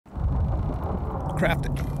craft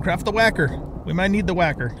it. Craft the whacker. We might need the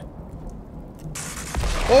whacker.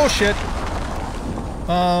 Oh, shit.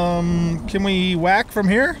 Can we whack from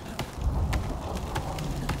here?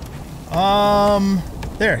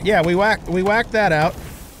 There. Yeah, we whacked that out.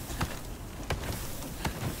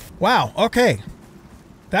 Wow, okay.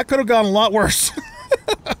 That could have gone a lot worse.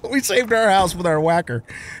 We saved our house with our whacker.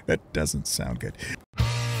 That doesn't sound good.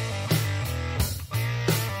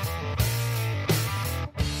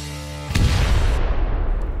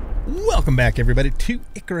 Welcome back, everybody, to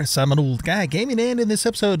Icarus. I'm an old guy gaming, and in this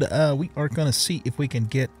episode, we are going to see if we can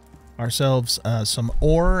get ourselves some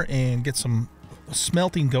ore and get some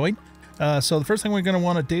smelting going. So the first thing we're going to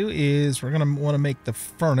want to do is we're going to want to make the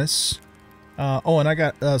furnace. Oh, and I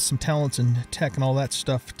got some talents in tech and all that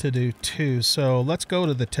stuff to do too. So let's go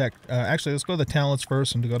to the tech. Actually, let's go to the talents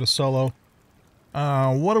first and to go to solo.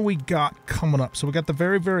 What do we got coming up? So we got the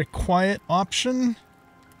very, very quiet option.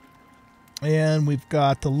 And we've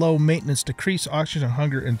got the low maintenance, decrease oxygen,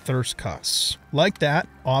 hunger, and thirst costs. Like that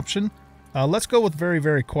option. Let's go with very,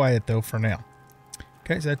 very quiet though for now.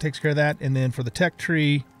 Okay, so that takes care of that. And then for the tech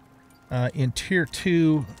tree, in tier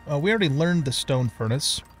 2, we already learned the stone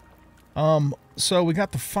furnace. So we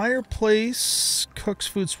got the fireplace, cooks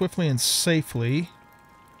food swiftly and safely.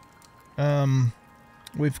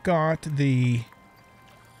 We've got the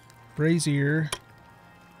brazier.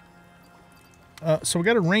 So we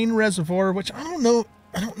got a rain reservoir, which I don't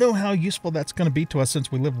know how useful that's going to be to us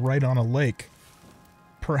since we live right on a lake.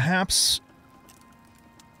 Perhaps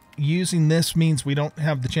using this means we don't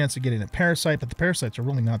have the chance of getting a parasite, but the parasites are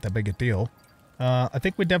really not that big a deal. I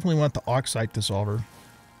think we definitely want the oxide dissolver.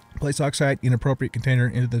 Place oxide in appropriate container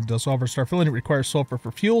into the dissolver. Start filling it. Requires sulfur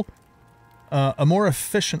for fuel. A more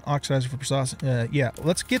efficient oxidizer for processing. Yeah,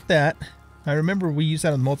 let's get that. I remember we used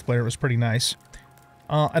that in the multiplayer. It was pretty nice.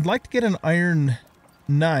 I'd like to get an iron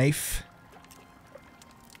knife.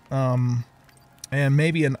 And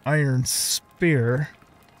maybe an iron spear.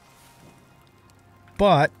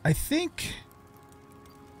 But I think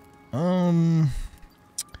we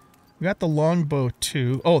got the longbow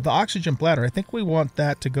too. Oh, the oxygen bladder. I think we want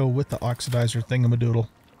that to go with the oxidizer thingamadoodle.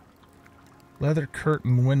 Leather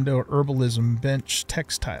curtain, window, herbalism bench,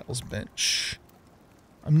 textiles bench.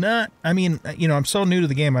 I'm so new to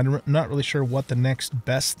the game, I'm not really sure what the next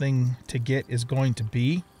best thing to get is going to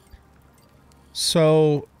be.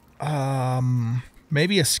 So,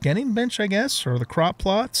 maybe a skinning bench, I guess, or the crop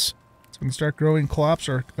plots. So we can start growing crops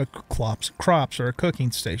or a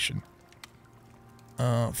cooking station.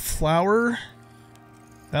 Flour.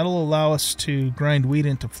 That'll allow us to grind wheat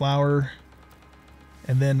into flour.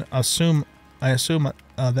 And then I assume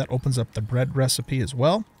that opens up the bread recipe as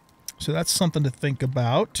well. So that's something to think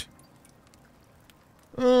about.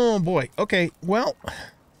 Oh boy. Okay, well,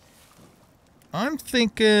 I'm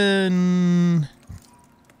thinking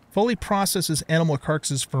fully processes animal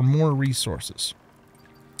carcasses for more resources.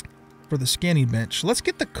 For the scanning bench. Let's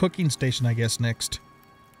get the cooking station, I guess, next.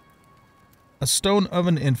 A stone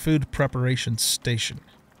oven and food preparation station.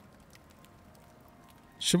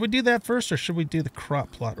 Should we do that first, or should we do the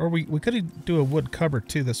crop plot? Or we could do a wood cupboard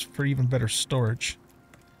too. That's for even better storage.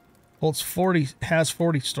 Has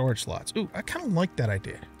 40 storage slots. Ooh, I kind of like that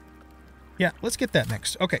idea. Yeah, let's get that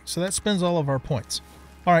next. Okay, so that spends all of our points.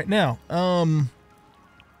 All right, now,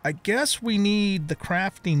 I guess we need the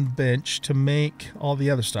crafting bench to make all the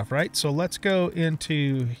other stuff, right? So let's go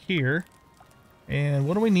into here. And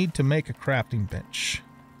what do we need to make a crafting bench?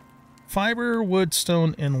 Fiber, wood,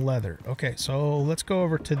 stone, and leather. Okay, so let's go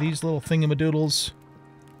over to these little thingamadoodles.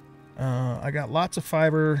 I got lots of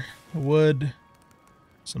fiber, wood,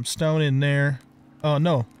 some stone in there. Oh,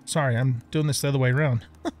 no. Sorry, I'm doing this the other way around.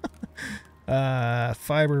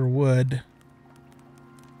 Fiber, wood.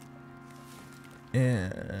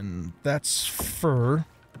 And that's fur.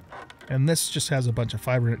 And this just has a bunch of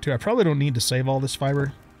fiber in it, too. I probably don't need to save all this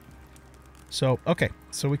fiber. So, okay.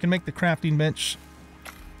 So we can make the crafting bench.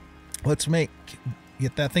 Let's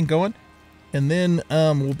get that thing going. And then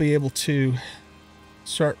we'll be able to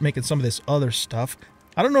start making some of this other stuff.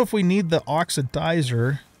 I don't know if we need the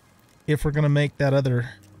oxidizer if we're going to make that other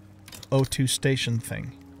O2 station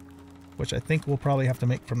thing, which I think we'll probably have to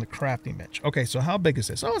make from the crafting bench. Okay, so how big is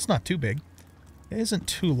this? Oh, it's not too big. It isn't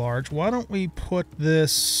too large. Why don't we put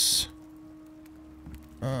this...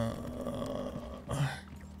 why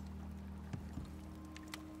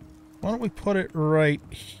don't we put it right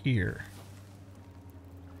here?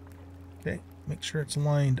 Okay, make sure it's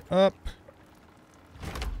lined up.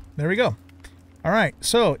 There we go. All right,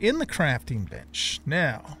 so in the crafting bench.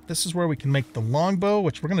 Now, this is where we can make the longbow,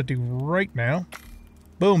 which we're going to do right now.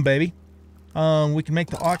 Boom, baby. We can make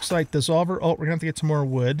the oxide dissolver. Oh, we're going to have to get some more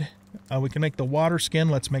wood. We can make the water skin.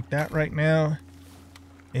 Let's make that right now.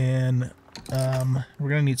 And we're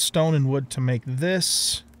going to need stone and wood to make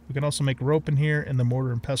this. We can also make rope in here, and the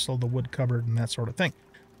mortar and pestle, the wood cupboard, and that sort of thing.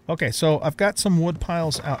 Okay, so I've got some wood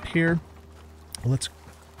piles out here. Let's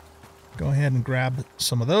go ahead and grab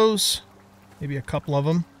some of those. Maybe a couple of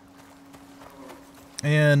them.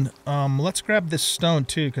 And let's grab this stone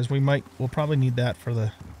too, because we'll probably need that for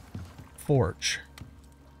the forge.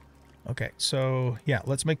 Okay, so yeah,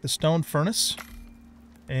 let's make the stone furnace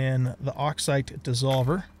and the oxide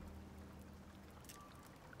dissolver.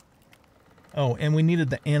 Oh, and we needed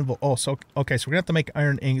the anvil. Oh, so okay, so we're gonna have to make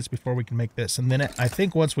iron ingots before we can make this, and then I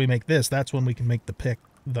think once we make this, that's when we can make the pick,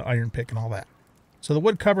 the iron pick, and all that. So the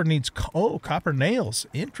wood cupboard needs copper nails.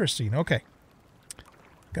 Interesting. Okay,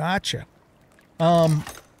 gotcha.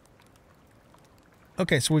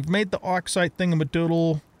 Okay, so we've made the oxide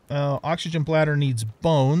thingamadoodle. Oxygen bladder needs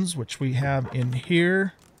bones, which we have in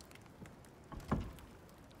here.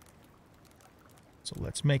 So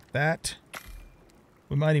let's make that.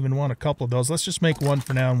 We might even want a couple of those. Let's just make one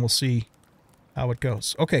for now, and we'll see how it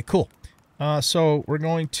goes. Okay, cool. So we're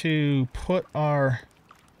going to put our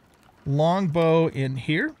longbow in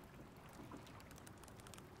here.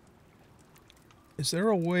 Is there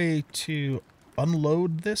a way to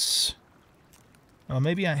unload this?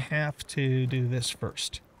 Maybe I have to do this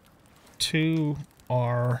first. To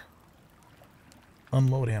our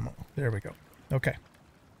unload ammo. There we go. Okay.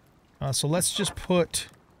 So let's just put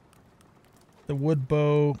the wood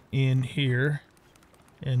bow in here,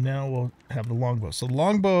 and now we'll have the longbow. So the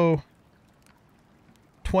longbow,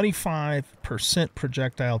 25%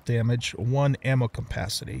 projectile damage, 1 ammo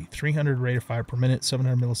capacity, 300 rate of fire per minute,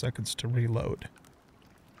 700 milliseconds to reload.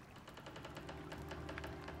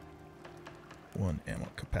 1 ammo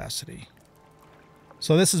capacity.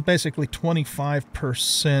 So this is basically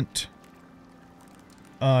 25%.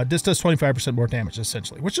 This does 25% more damage,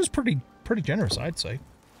 essentially, which is pretty generous, I'd say.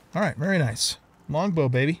 All right, very nice. Longbow,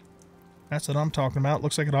 baby. That's what I'm talking about.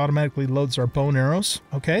 Looks like it automatically loads our bow and arrows.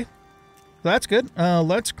 Okay, that's good.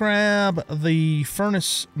 Let's grab the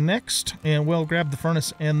furnace next, and we'll grab the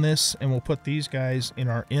furnace and this, and we'll put these guys in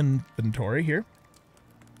our inventory here.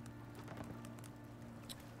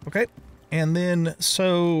 Okay, and then,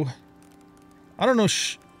 so, I don't know,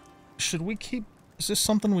 should we keep, is this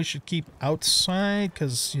something we should keep outside?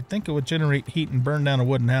 Because you'd think it would generate heat and burn down a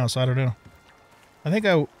wooden house. I don't know. I think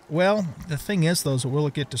well, the thing is, though, is it will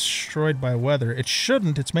get destroyed by weather. It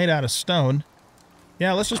shouldn't. It's made out of stone.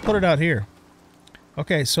 Yeah, let's just put it out here.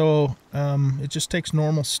 Okay, so it just takes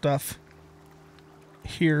normal stuff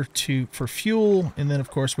here for fuel, and then,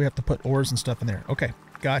 of course, we have to put ores and stuff in there. Okay,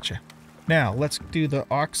 gotcha. Now, let's do the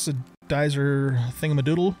oxidizer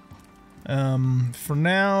thingamadoodle. For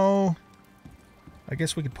now, I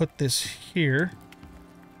guess we could put this here.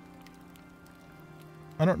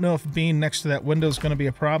 I don't know if being next to that window is going to be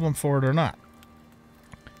a problem for it or not.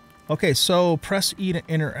 Okay, so press E to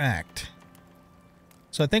interact.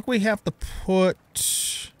 So I think we have to put...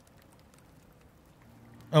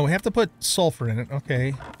 Oh, we have to put sulfur in it.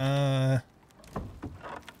 Okay.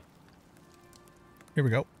 Here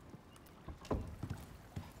we go.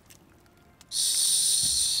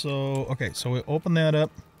 So, okay, so we open that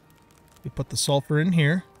up. We put the sulfur in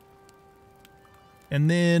here. And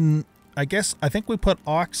then... I think we put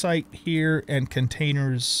oxide here and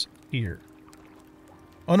containers here.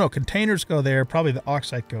 Oh no, containers go there. Probably the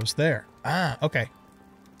oxide goes there. Ah, okay.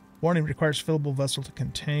 Warning, requires fillable vessel to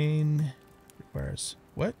contain. Requires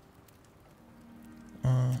what?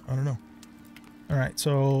 I don't know. Alright,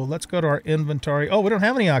 so let's go to our inventory. Oh, we don't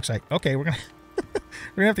have any oxide. Okay, we're gonna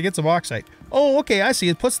we're gonna have to get some oxide. Oh, okay, I see.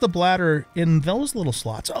 It puts the bladder in those little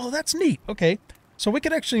slots. Oh, that's neat. Okay. So we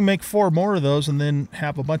could actually make 4 more of those and then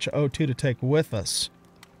have a bunch of O2 to take with us.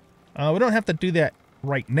 We don't have to do that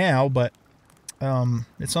right now, but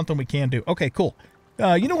it's something we can do. Okay, cool.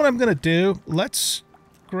 You know what I'm going to do? Let's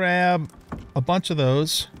grab a bunch of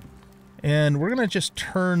those, and we're going to just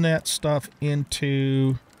turn that stuff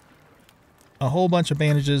into a whole bunch of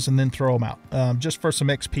bandages and then throw them out. Just for some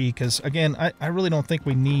XP, because, again, I really don't think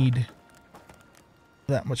we need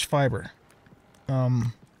that much fiber.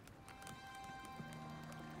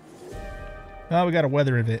 Oh, we got a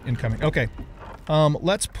weather event incoming. Okay.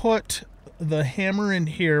 Let's put the hammer in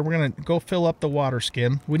here. We're going to go fill up the water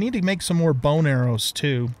skin. We need to make some more bone arrows,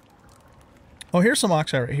 too. Oh, here's some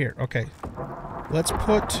oxide right here. Okay. Let's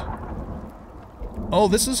put... Oh,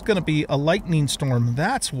 this is going to be a lightning storm.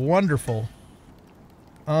 That's wonderful.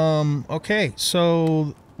 Okay.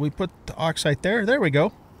 So, we put the oxide there. There we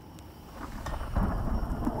go.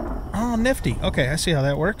 Oh, nifty. Okay, I see how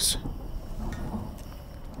that works.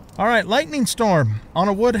 All right, lightning storm on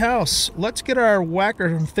a wood house. Let's get our whacker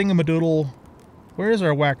thingamadoodle. Where is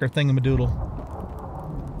our whacker thingamadoodle?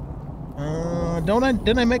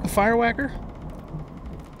 Didn't I make a fire whacker?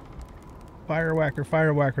 Fire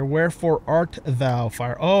whacker. Wherefore art thou,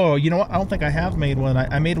 fire? Oh, you know what? I don't think I have made one.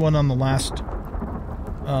 I made one on the last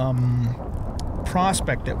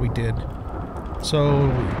prospect that we did. So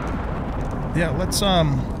yeah, let's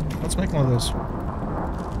make one of those.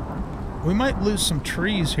 We might lose some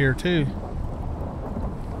trees here too.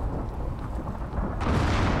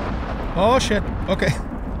 Oh shit. Okay.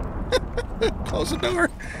 Close the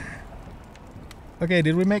door. Okay,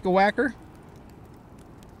 did we make a whacker?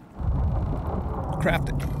 Craft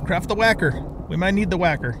it. Craft the whacker. We might need the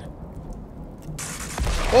whacker.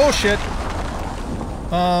 Oh shit.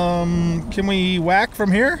 Can we whack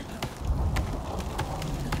from here?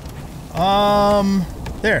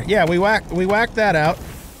 There. Yeah, we whacked that out.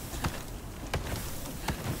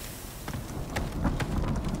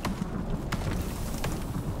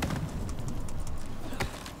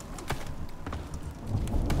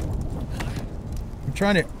 I'm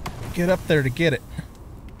trying to get up there to get it.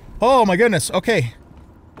 Oh my goodness. Okay.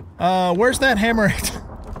 Where's that hammer at?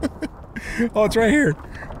 Oh, it's right here.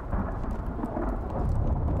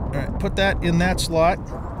 Alright, put that in that slot.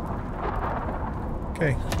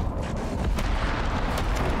 Okay.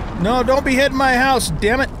 No, don't be hitting my house,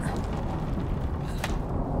 damn it.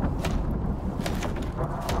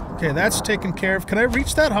 Okay, that's taken care of. Can I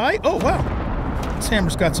reach that high? Oh, wow. This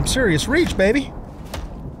hammer's got some serious reach, baby.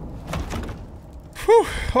 Whew,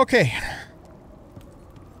 okay.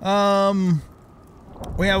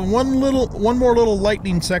 We have one more little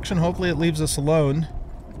lightning section. Hopefully it leaves us alone.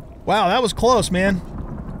 Wow, that was close, man.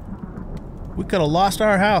 We could have lost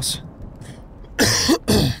our house.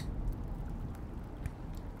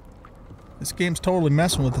 This game's totally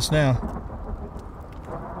messing with us now.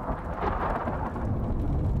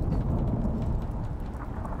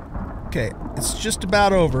 Okay, it's just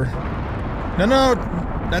about over. No,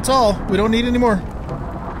 that's all. We don't need any more.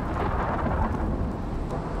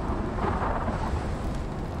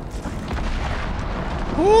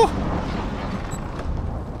 Woo!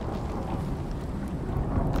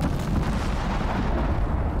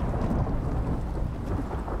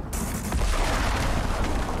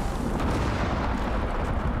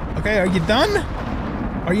 Okay, are you done?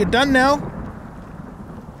 Are you done now?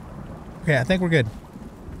 Okay, I think we're good.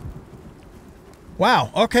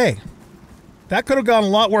 Wow, okay. That could have gone a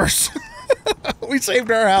lot worse. We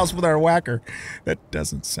saved our house with our whacker. That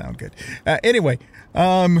doesn't sound good. Anyway,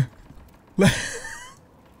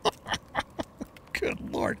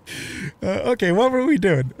 good lord. Okay, what were we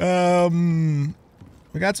doing?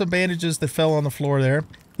 We got some bandages that fell on the floor there.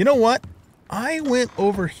 You know what? I went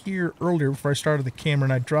over here earlier before I started the camera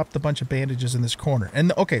and I dropped a bunch of bandages in this corner.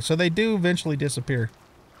 And okay, so they do eventually disappear.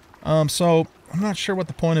 So I'm not sure what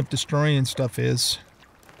the point of destroying stuff is,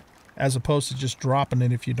 as opposed to just dropping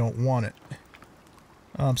it if you don't want it.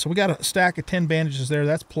 So we got a stack of 10 bandages there.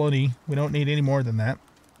 That's plenty. We don't need any more than that.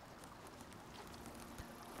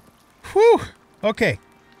 Whew! Okay.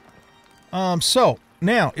 So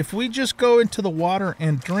now if we just go into the water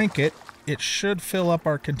and drink it, it should fill up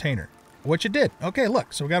our container. Which it did. Okay,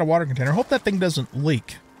 look. So we got a water container. Hope that thing doesn't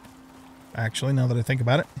leak. Actually, now that I think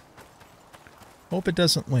about it. Hope it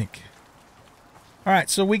doesn't leak.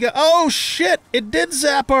 Alright, so we got... Oh, shit! It did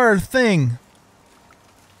zap our thing!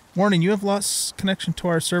 Warning, you have lost connection to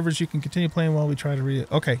our servers. You can continue playing while we try to read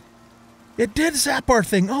it. Okay. It did zap our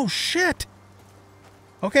thing! Oh, shit!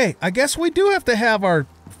 Okay, I guess we do have to have our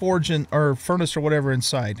forge and, or furnace or whatever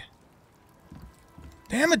inside.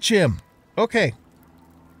 Damn it, Jim! Okay.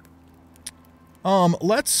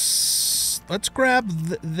 Let's grab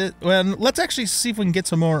well, let's actually see if we can get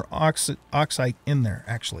some more oxide in there,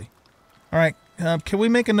 actually. Alright, can we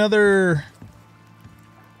make another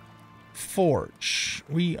forge?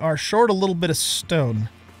 We are short a little bit of stone.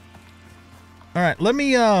 Alright, let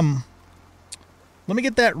me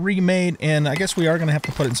get that remade, and I guess we are going to have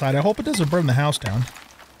to put it inside. I hope it doesn't burn the house down.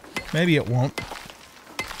 Maybe it won't.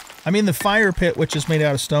 I mean, the fire pit, which is made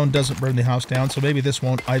out of stone, doesn't burn the house down, so maybe this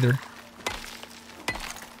won't either.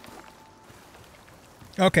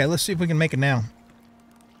 Okay, let's see if we can make it now.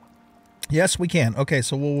 Yes, we can. Okay,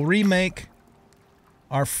 so we'll remake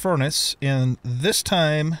our furnace, and this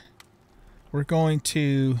time we're going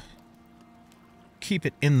to keep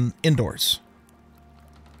it indoors.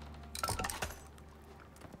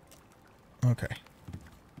 Okay.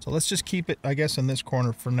 So let's just keep it, I guess, in this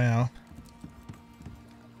corner for now.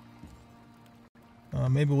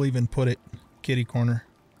 Maybe we'll even put it kitty corner.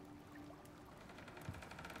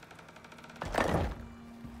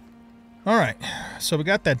 Alright, so we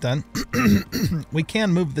got that done. We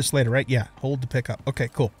can move this later, right? Yeah, hold to pick up. Okay,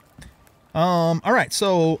 cool. All right,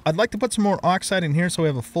 so I'd like to put some more oxide in here so we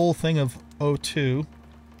have a full thing of O2.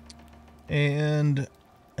 And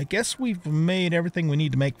I guess we've made everything we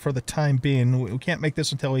need to make for the time being. We can't make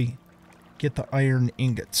this until we get the iron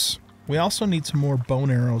ingots. We also need some more bone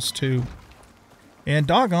arrows, too. And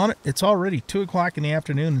doggone it, it's already 2 o'clock in the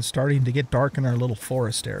afternoon and starting to get dark in our little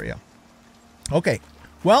forest area. Okay,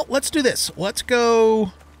 well, let's do this. Let's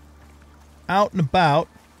go out and about.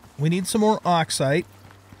 We need some more oxide.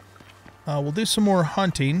 We'll do some more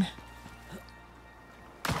hunting.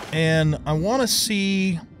 And I want to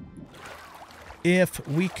see if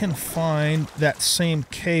we can find that same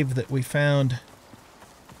cave that we found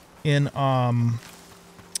in the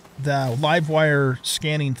live wire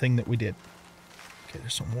scanning thing that we did. Okay,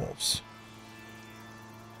 there's some wolves.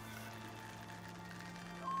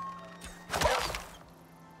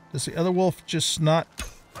 Does the other wolf just not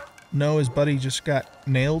know his buddy just got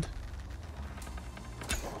nailed?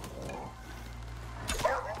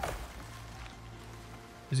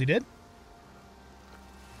 Is he dead?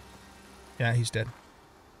 Yeah, he's dead.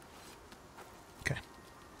 Okay.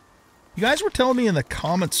 You guys were telling me in the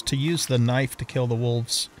comments to use the knife to kill the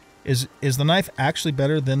wolves. Is the knife actually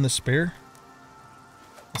better than the spear?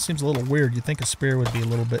 It seems a little weird. You'd think a spear would be a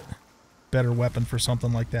little bit better weapon for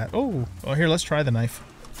something like that. Oh, well, here, let's try the knife.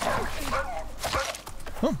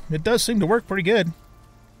 Oh, it does seem to work pretty good.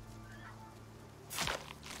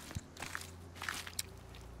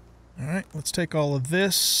 Alright, let's take all of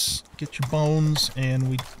this, get your bones, and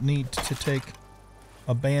we need to take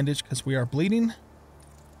a bandage because we are bleeding.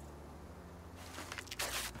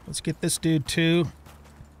 Let's get this dude too,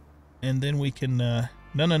 and then we can, no,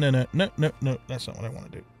 that's not what I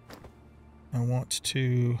want to do. I want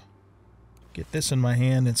to get this in my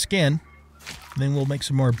hand and skin, and then we'll make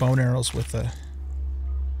some more bone arrows with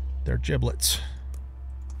their giblets.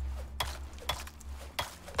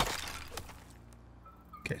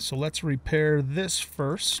 Okay, so let's repair this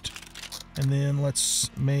first, and then let's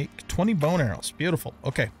make 20 bone arrows. Beautiful.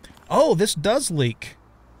 Okay. Oh, this does leak.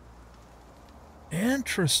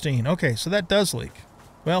 Interesting. Okay, so that does leak.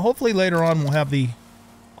 Well, hopefully later on we'll have the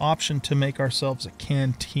option to make ourselves a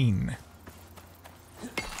canteen.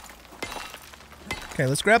 Okay,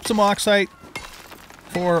 let's grab some oxide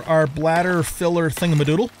for our bladder filler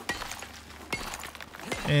thingamadoodle.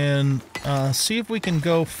 And see if we can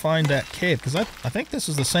go find that cave, because I think this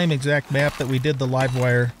is the same exact map that we did the live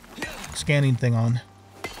wire scanning thing on.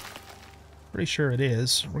 Pretty sure it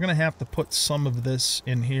is. We're going to have to put some of this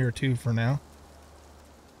in here too for now.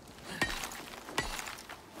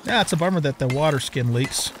 Yeah, it's a bummer that the water skin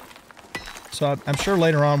leaks. So I'm sure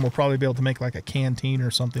later on we'll probably be able to make like a canteen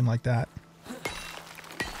or something like that.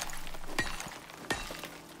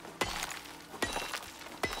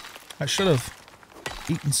 I should have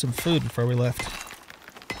eaten some food before we left.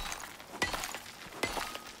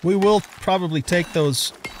 We will probably take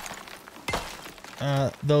those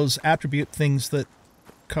attribute things that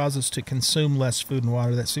cause us to consume less food and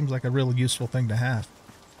water. That seems like a really useful thing to have.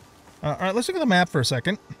 All right, let's look at the map for a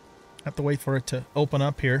second. Have to wait for it to open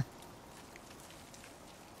up here.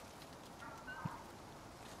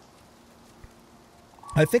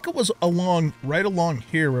 I think it was right along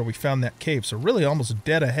here where we found that cave, so really almost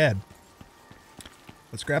dead ahead.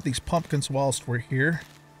 Let's grab these pumpkins whilst we're here.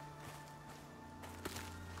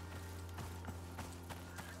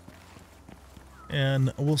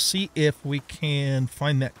 And we'll see if we can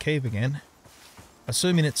find that cave again.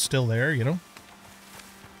 Assuming it's still there, you know.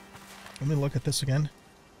 Let me look at this again.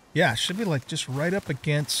 Yeah, it should be like just right up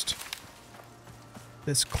against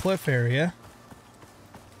this cliff area.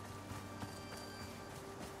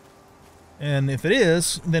 And if it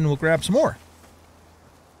is, then we'll grab some more.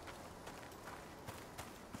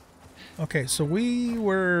 Okay, so we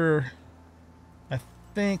were, I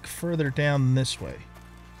think, further down this way.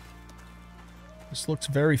 This looks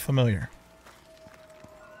very familiar.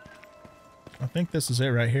 I think this is it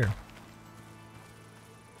right here.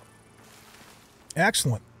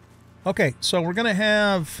 Excellent. Okay, so we're going to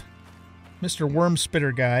have Mr. Worm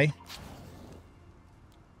Spitter guy.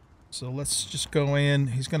 So let's just go in.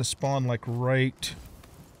 He's going to spawn like right...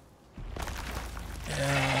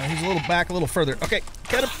 he's a little back, a little further. Okay,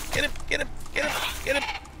 get him, get him, get him, get him, get him,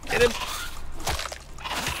 get him.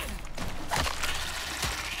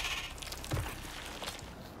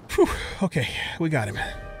 Whew, okay, we got him.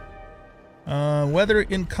 Weather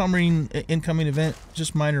incoming event,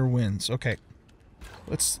 just minor winds. Okay.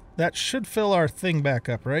 That should fill our thing back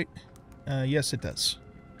up, right? Yes, it does.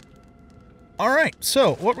 Alright,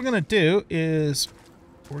 so what we're going to do is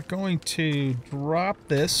we're going to drop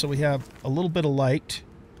this so we have a little bit of light.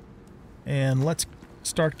 And let's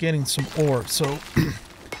start getting some ore. So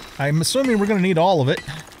I'm assuming we're going to need all of it.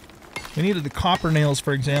 We needed the copper nails,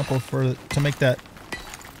 for example, to make that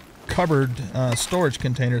cupboard storage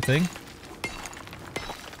container thing.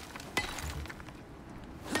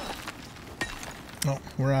 Oh,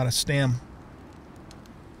 we're out of stam.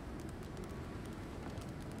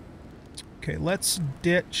 Okay, let's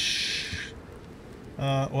ditch...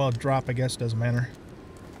 well, drop, I guess, doesn't matter.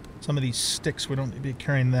 Some of these sticks, we don't need to be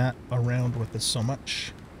carrying that around with us so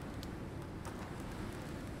much.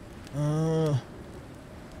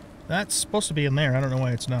 That's supposed to be in there. I don't know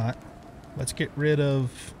why it's not. Let's get rid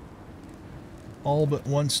of all but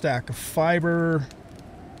one stack of fiber.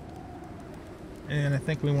 And I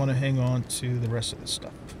think we want to hang on to the rest of this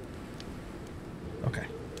stuff. Okay.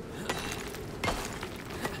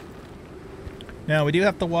 Now, we do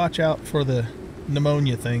have to watch out for the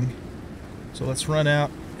pneumonia thing. So let's run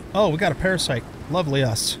out. Oh, we got a parasite. Lovely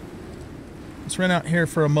us. Let's run out here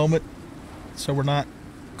for a moment so we're not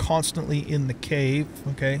constantly in the cave.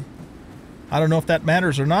 Okay. I don't know if that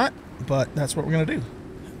matters or not, but that's what we're going to do.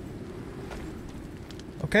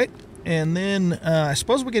 Okay. And then I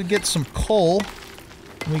suppose we could get some coal.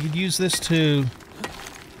 We could use this to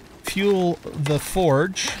fuel the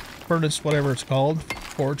forge. Furnace, whatever it's called.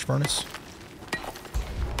 Forge, furnace.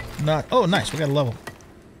 Not. Oh, nice. We got a level.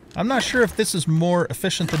 I'm not sure if this is more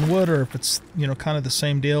efficient than wood or if it's, you know, kind of the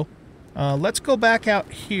same deal. Let's go back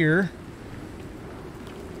out here.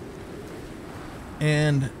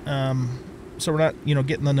 And so we're not, you know,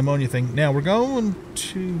 getting the pneumonia thing. Now we're going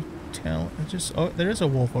to tell... Oh, there is a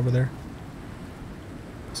wolf over there.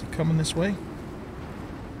 Is he coming this way?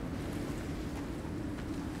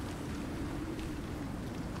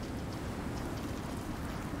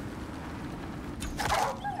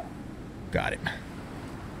 Got him.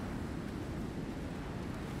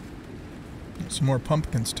 Some more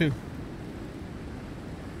pumpkins too.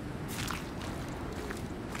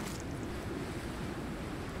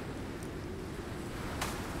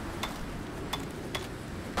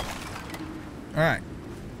 All right.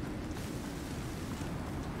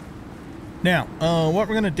 Now, what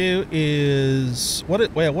we're going to do is what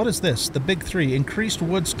is this? The big three: increased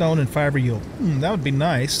wood, stone, and fiber yield. That would be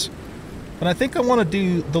nice. But I think I want to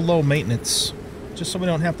do the low maintenance, just so we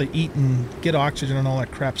don't have to eat and get oxygen and all that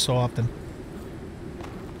crap so often.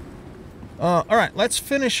 All right, let's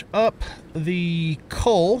finish up the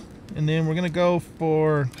coal, and then we're going to go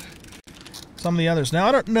for some of the others. Now,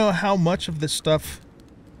 I don't know how much of this stuff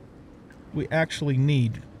we actually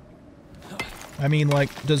need. I mean, like,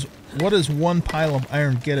 what does one pile of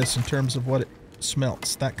iron get us in terms of what it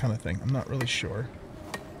smelts? That kind of thing. I'm not really sure.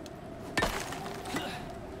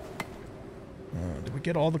 Did we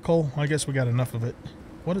get all the coal? I guess we got enough of it.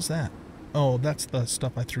 What is that? Oh, that's the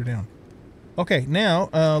stuff I threw down. Okay, now,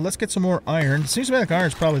 let's get some more iron. It seems to me like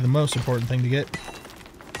iron's probably the most important thing to get.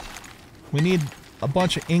 We need a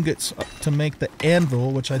bunch of ingots to make the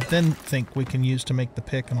anvil, which I then think we can use to make the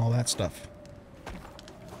pick and all that stuff.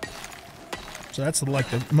 So that's like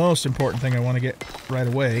the most important thing I want to get right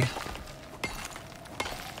away.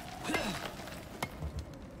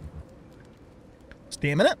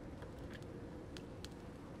 Stamina.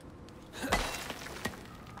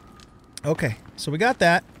 Okay, so we got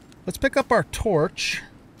that. Let's pick up our torch.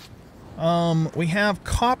 We have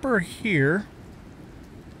copper here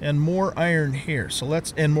and more iron here. So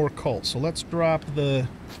and more coal. So let's drop the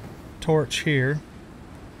torch here.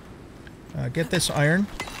 Get this iron.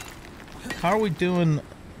 How are we doing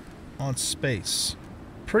on space?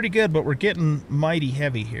 Pretty good, but we're getting mighty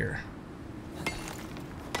heavy here.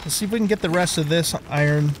 Let's see if we can get the rest of this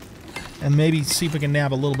iron and maybe see if we can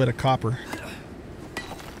nab a little bit of copper.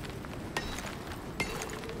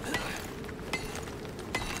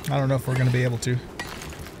 I don't know if we're going to be able to.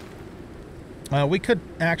 We could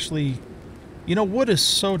actually... You know, wood is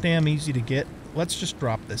so damn easy to get. Let's just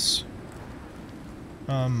drop this.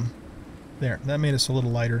 There. That made us a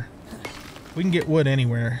little lighter. We can get wood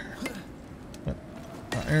anywhere. But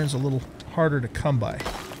iron's a little harder to come by.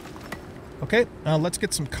 Okay, let's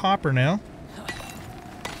get some copper now.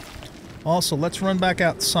 Also, let's run back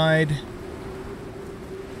outside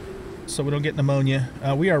so we don't get pneumonia.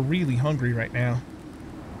 We are really hungry right now.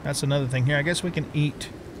 That's another thing here. I guess we can eat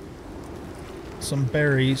some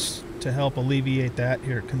berries to help alleviate that.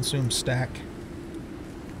 Here, consume stack.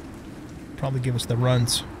 Probably give us the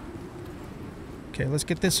runs. Okay, let's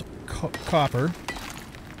get this copper.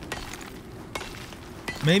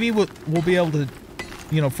 Maybe we'll be able to,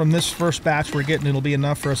 you know, from this first batch we're getting, it'll be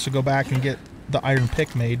enough for us to go back and get the iron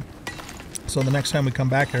pick made. So the next time we come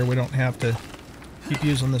back here, we don't have to Keep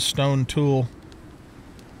using this stone tool.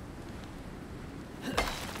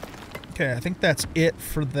 Okay, I think that's it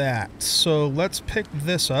for that. So let's pick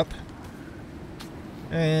this up.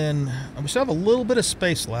 And we still have a little bit of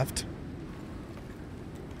space left.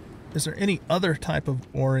 Is there any other type of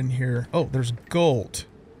ore in here? Oh, there's gold.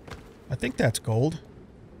 I think that's gold.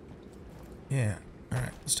 Yeah.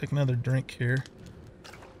 Alright, let's take another drink here.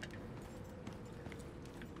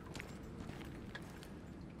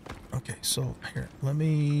 Okay, so here, let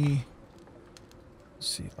me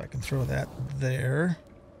see if I can throw that there.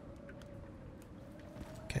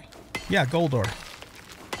 Okay. Yeah, gold ore.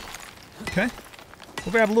 Okay.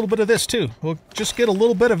 We'll grab a little bit of this too. We'll just get a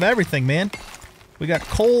little bit of everything, man. We got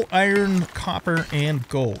coal, iron, copper, and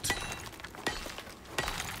gold.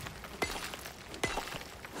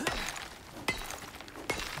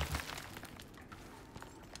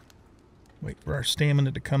 Wait for our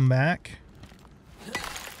stamina to come back.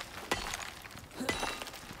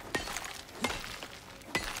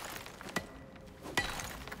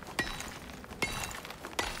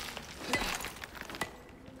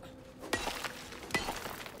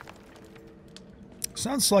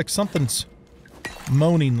 Sounds like something's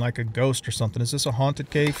moaning like a ghost or something. Is this a haunted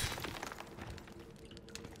cave?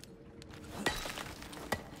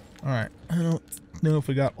 Alright. I don't know if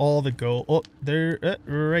we got all the gold. Oh, there.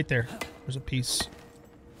 Right there. There's a piece.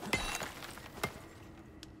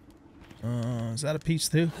 Is that a piece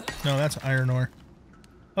too? No, that's iron ore.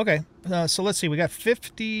 Okay. So let's see. We got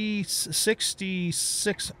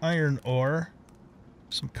 66 iron ore.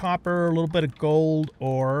 Some copper, a little bit of gold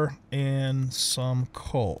ore, and some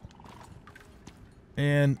coal.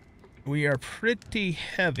 And we are pretty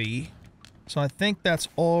heavy, so I think that's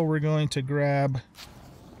all we're going to grab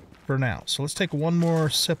for now. So let's take one more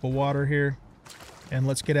sip of water here, and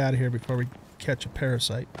let's get out of here before we catch a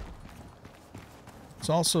parasite. It's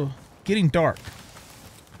also getting dark.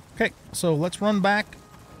 Okay, so let's run back.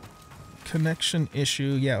 Connection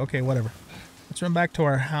issue. Yeah, okay, whatever. Let's run back to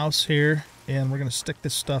our house here. And we're going to stick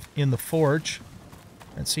this stuff in the forge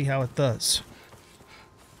and see how it does.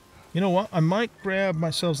 You know what? I might grab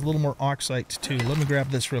myself a little more oxide too. Let me grab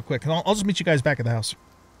this real quick. And I'll just meet you guys back at the house.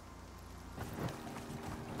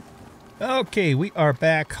 Okay, we are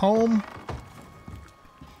back home.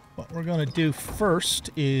 What we're going to do first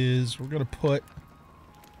is we're going to put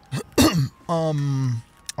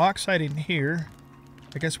oxide in here.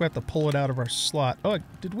 I guess we have to pull it out of our slot. Oh,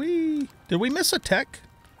 did we miss a tech?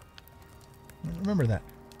 I don't remember that.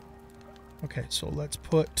 Okay, so let's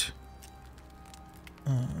put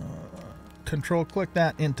control click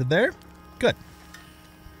that into there. Good.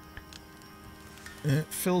 It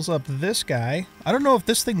fills up this guy. I don't know if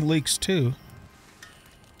this thing leaks too.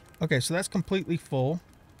 Okay, so that's completely full.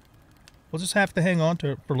 We'll just have to hang on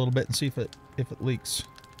to it for a little bit and see if it leaks.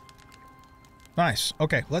 Nice.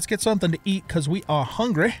 Okay, let's get something to eat because we are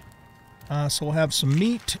hungry. So we'll have some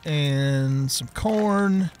meat and some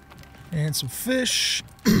corn. And some fish,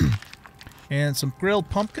 and some grilled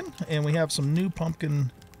pumpkin, and we have some new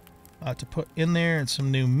pumpkin to put in there, and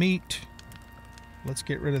some new meat. Let's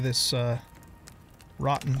get rid of this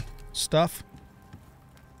rotten stuff.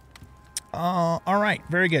 Alright,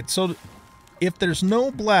 very good. So, if there's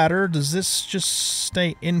no bladder, does this just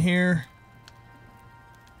stay in here?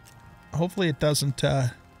 Hopefully it doesn't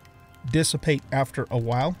dissipate after a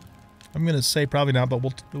while. I'm going to say probably not, but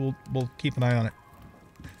we'll keep an eye on it.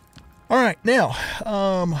 Alright, now,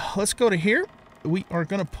 let's go to here. We are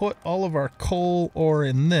going to put all of our coal ore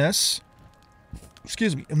in this.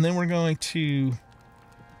 Excuse me. And then we're going to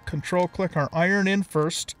control click our iron in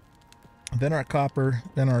first, then our copper,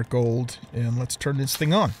 then our gold, and let's turn this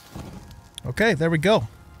thing on. Okay, there we go.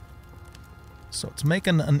 So it's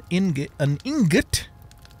making an ingot.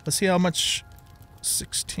 Let's see how much.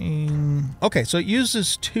 16. Okay, so it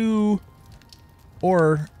uses 2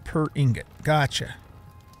 ore per ingot. Gotcha.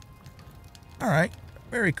 Alright,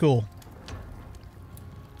 very cool.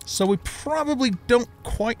 So we probably don't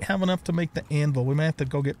quite have enough to make the anvil. We might have to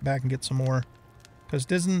go get back and get some more. Because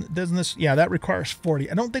doesn't this... Yeah, that requires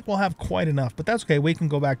 40. I don't think we'll have quite enough, but that's okay. We can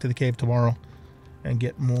go back to the cave tomorrow and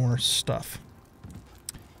get more stuff.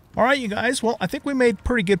 Alright, you guys. Well, I think we made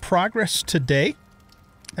pretty good progress today.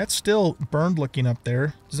 That's still burned looking up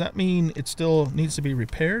there. Does that mean it still needs to be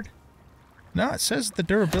repaired? No, it says the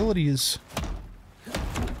durability is...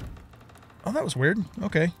 Oh, that was weird.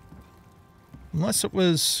 Okay. Unless it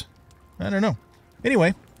was... I don't know.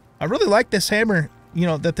 Anyway, I really like this hammer, you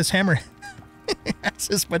know, that this hammer has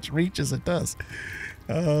as much reach as it does.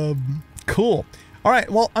 Cool. All right,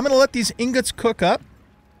 well, I'm going to let these ingots cook up.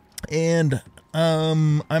 And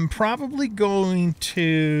I'm probably going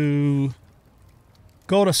to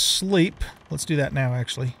go to sleep. Let's do that now,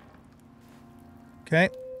 actually. Okay,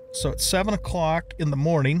 so it's 7 o'clock in the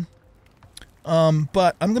morning.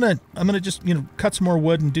 But I'm gonna just, you know, cut some more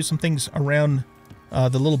wood and do some things around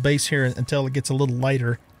the little base here until it gets a little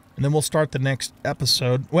lighter, and then we'll start the next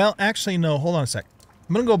episode. Well, actually, no, hold on a sec.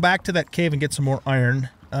 I'm gonna go back to that cave and get some more iron.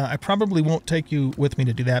 I probably won't take you with me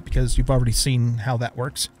to do that because you've already seen how that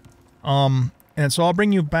works. And so I'll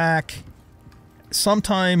bring you back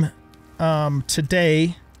sometime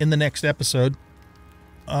today in the next episode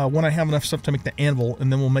when I have enough stuff to make the anvil,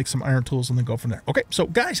 and then we'll make some iron tools and then go from there. Okay, so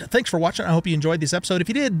guys, thanks for watching. I hope you enjoyed this episode. If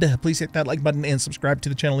you did, please hit that like button and subscribe to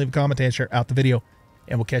the channel. Leave a comment and share out the video,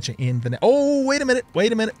 and we'll catch you in the next. Oh, wait a minute.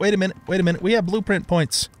 We have blueprint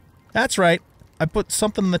points. That's right. I put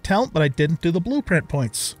something in the talent, but I didn't do the blueprint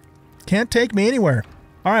points. Can't take me anywhere.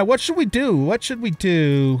 All right, what should we do?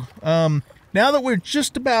 Now that we're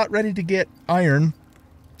just about ready to get iron,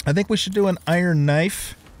 I think we should do an iron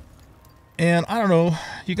knife. And I don't know,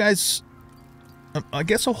 you guys, I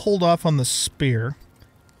guess I'll hold off on the spear.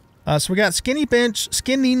 So we got skinning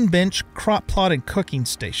bench, crop plot, and cooking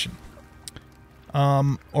station.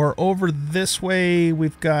 Or over this way,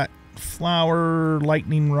 we've got flour,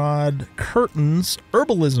 lightning rod, curtains,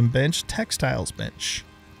 herbalism bench, textiles bench.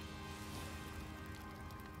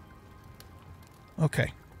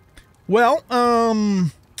 Okay. Well,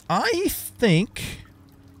 I think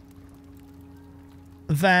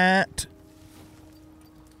that...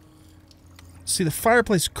 See, the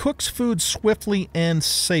fireplace cooks food swiftly and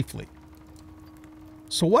safely.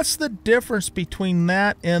 So what's the difference between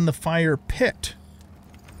that and the fire pit?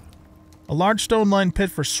 A large stone-lined pit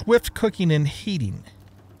for swift cooking and heating.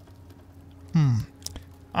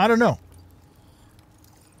 I don't know.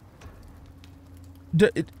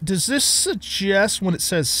 Does this suggest when it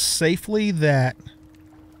says safely that...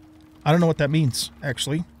 I don't know what that means,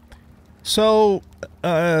 actually. So,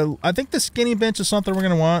 I think the skinny bench is something we're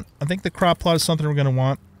going to want. I think the crop plot is something we're going to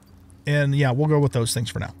want. And yeah, we'll go with those things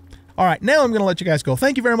for now. All right, now I'm going to let you guys go.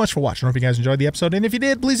 Thank you very much for watching. I hope you guys enjoyed the episode. And if you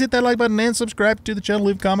did, please hit that like button and subscribe to the channel.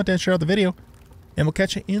 Leave a comment and share out the video. And we'll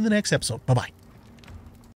catch you in the next episode. Bye-bye.